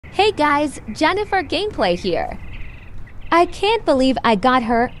Hey guys, Jennifer Gameplay here. I can't believe I got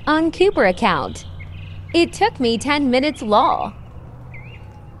her on Cooper account. It took me 10 minutes lol.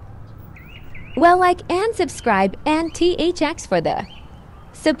 Well, like and subscribe and THX for the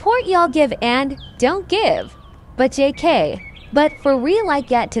support y'all give and don't give. But JK, but for real I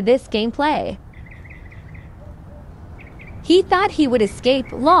get to this gameplay. He thought he would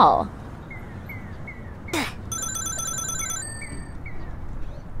escape lol.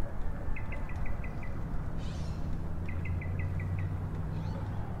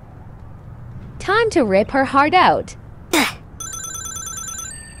 Time to rip her heart out.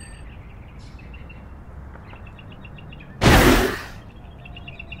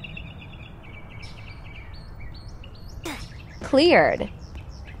 Cleared.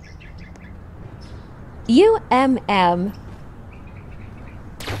 UMM.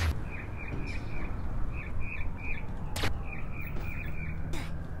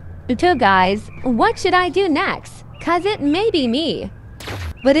 So guys, what should I do next? Cause it may be me.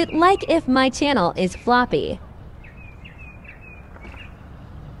 But it like if my channel is floppy.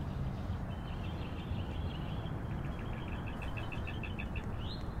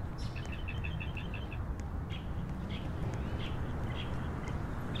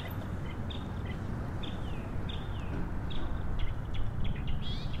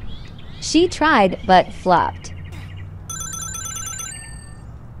 She tried but flopped.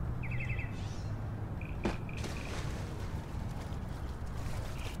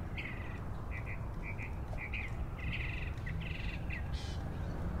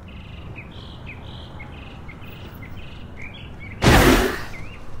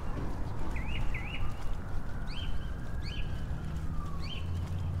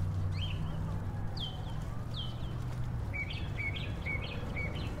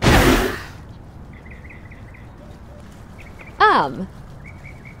 Um.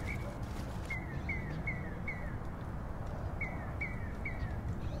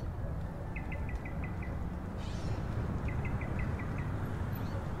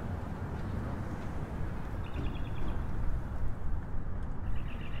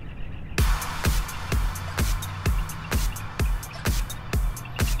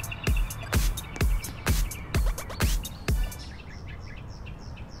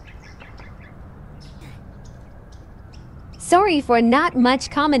 Sorry for not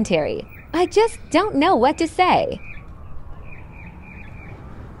much commentary. I just don't know what to say.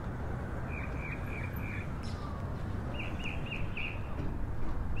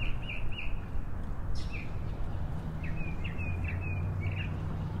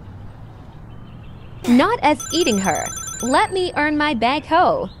 Not as eating her. Let me earn my bag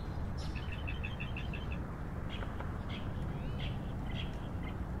ho.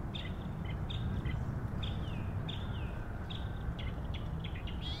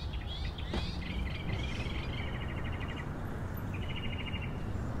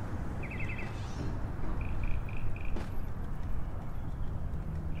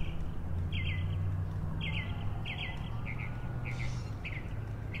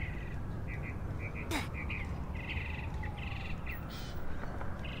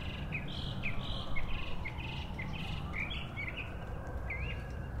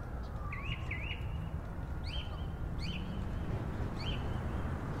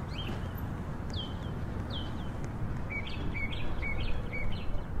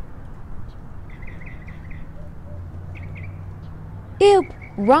 Ew,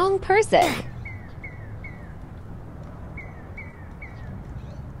 wrong person.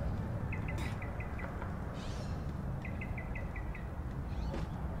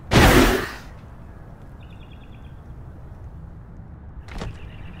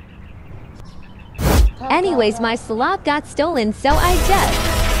 Anyways, my slot got stolen, so I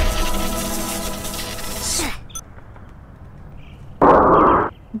just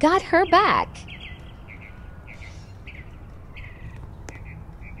got her back.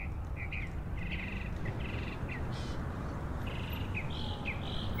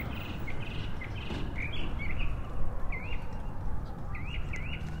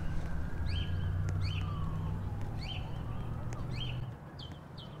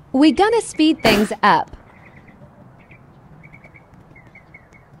 We gonna speed things up.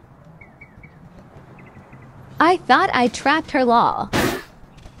 I thought I trapped her law.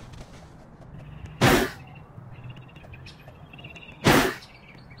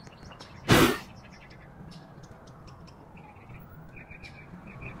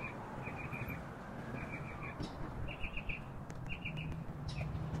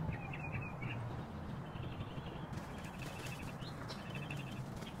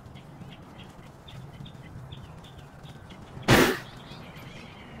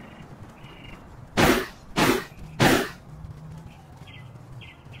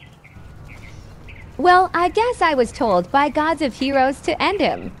 Well, I guess I was told by gods of heroes to end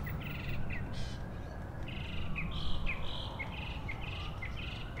him.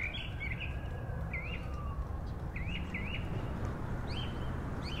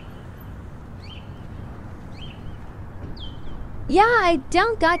 Yeah, I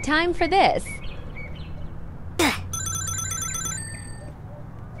don't got time for this.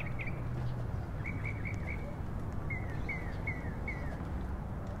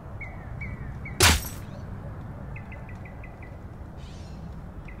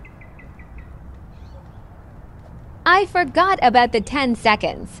 I forgot about the 10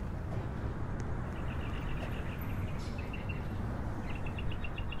 seconds.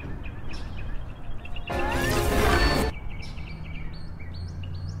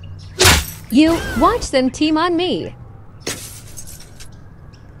 You watch them team on me.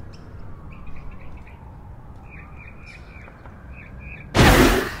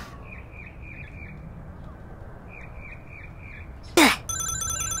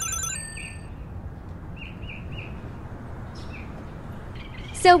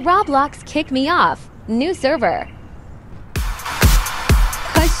 So Roblox kicked me off. New server.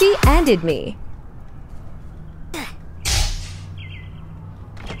 'Cause she ended me.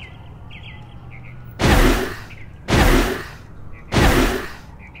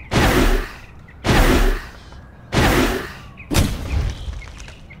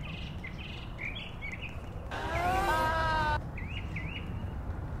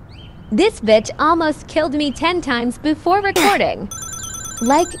 This bitch almost killed me 10 times before recording.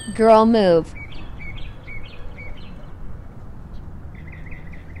 Like, girl move.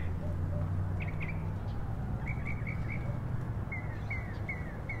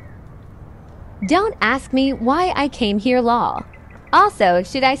 Don't ask me why I came here, lol. Also,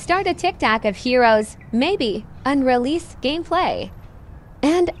 should I start a TikTok of heroes, maybe, unreleased gameplay,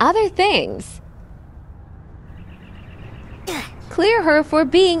 and other things? Clear her for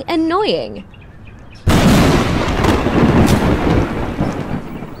being annoying.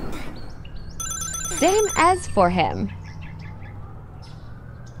 Same as for him.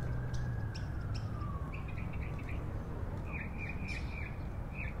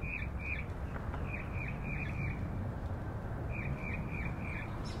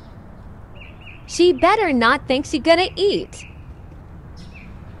 She better not think she gonna eat.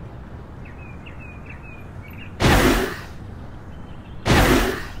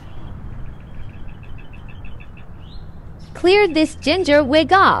 Clear this ginger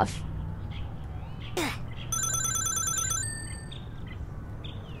wig off.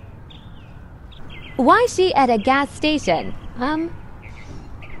 Why is she at a gas station?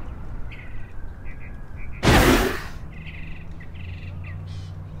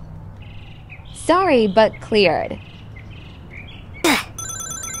 Sorry, but cleared.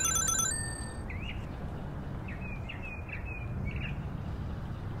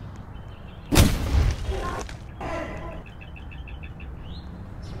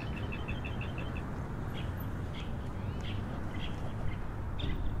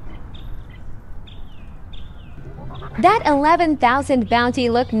 That 11,000 bounty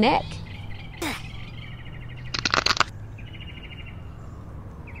look Nick.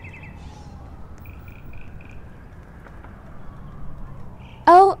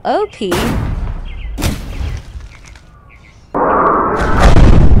 Oh, OP.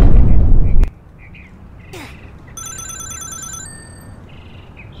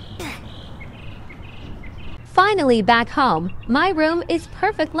 Finally back home. My room is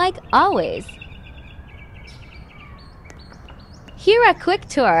perfect like always. Here a quick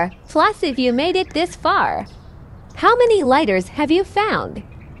tour, plus if you made it this far. How many lighters have you found?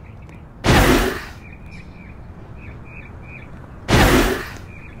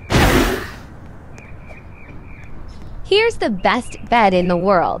 Here's the best bed in the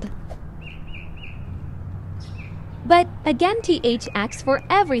world. But again THX for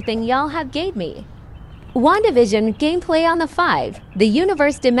everything y'all have gave me. WandaVision gameplay on the 5, the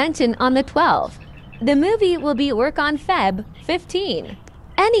Universe Dimension on the 12. The movie will be work on Feb 15.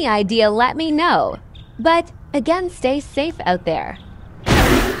 Any idea let me know. But again stay safe out there.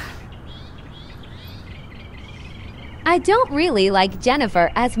 I don't really like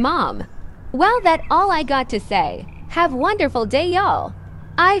Jennifer as mom. Well, that's all I got to say. Have wonderful day, y'all.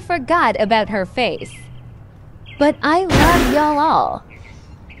 I forgot about her face. But I love y'all all.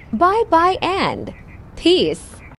 Bye-bye and peace.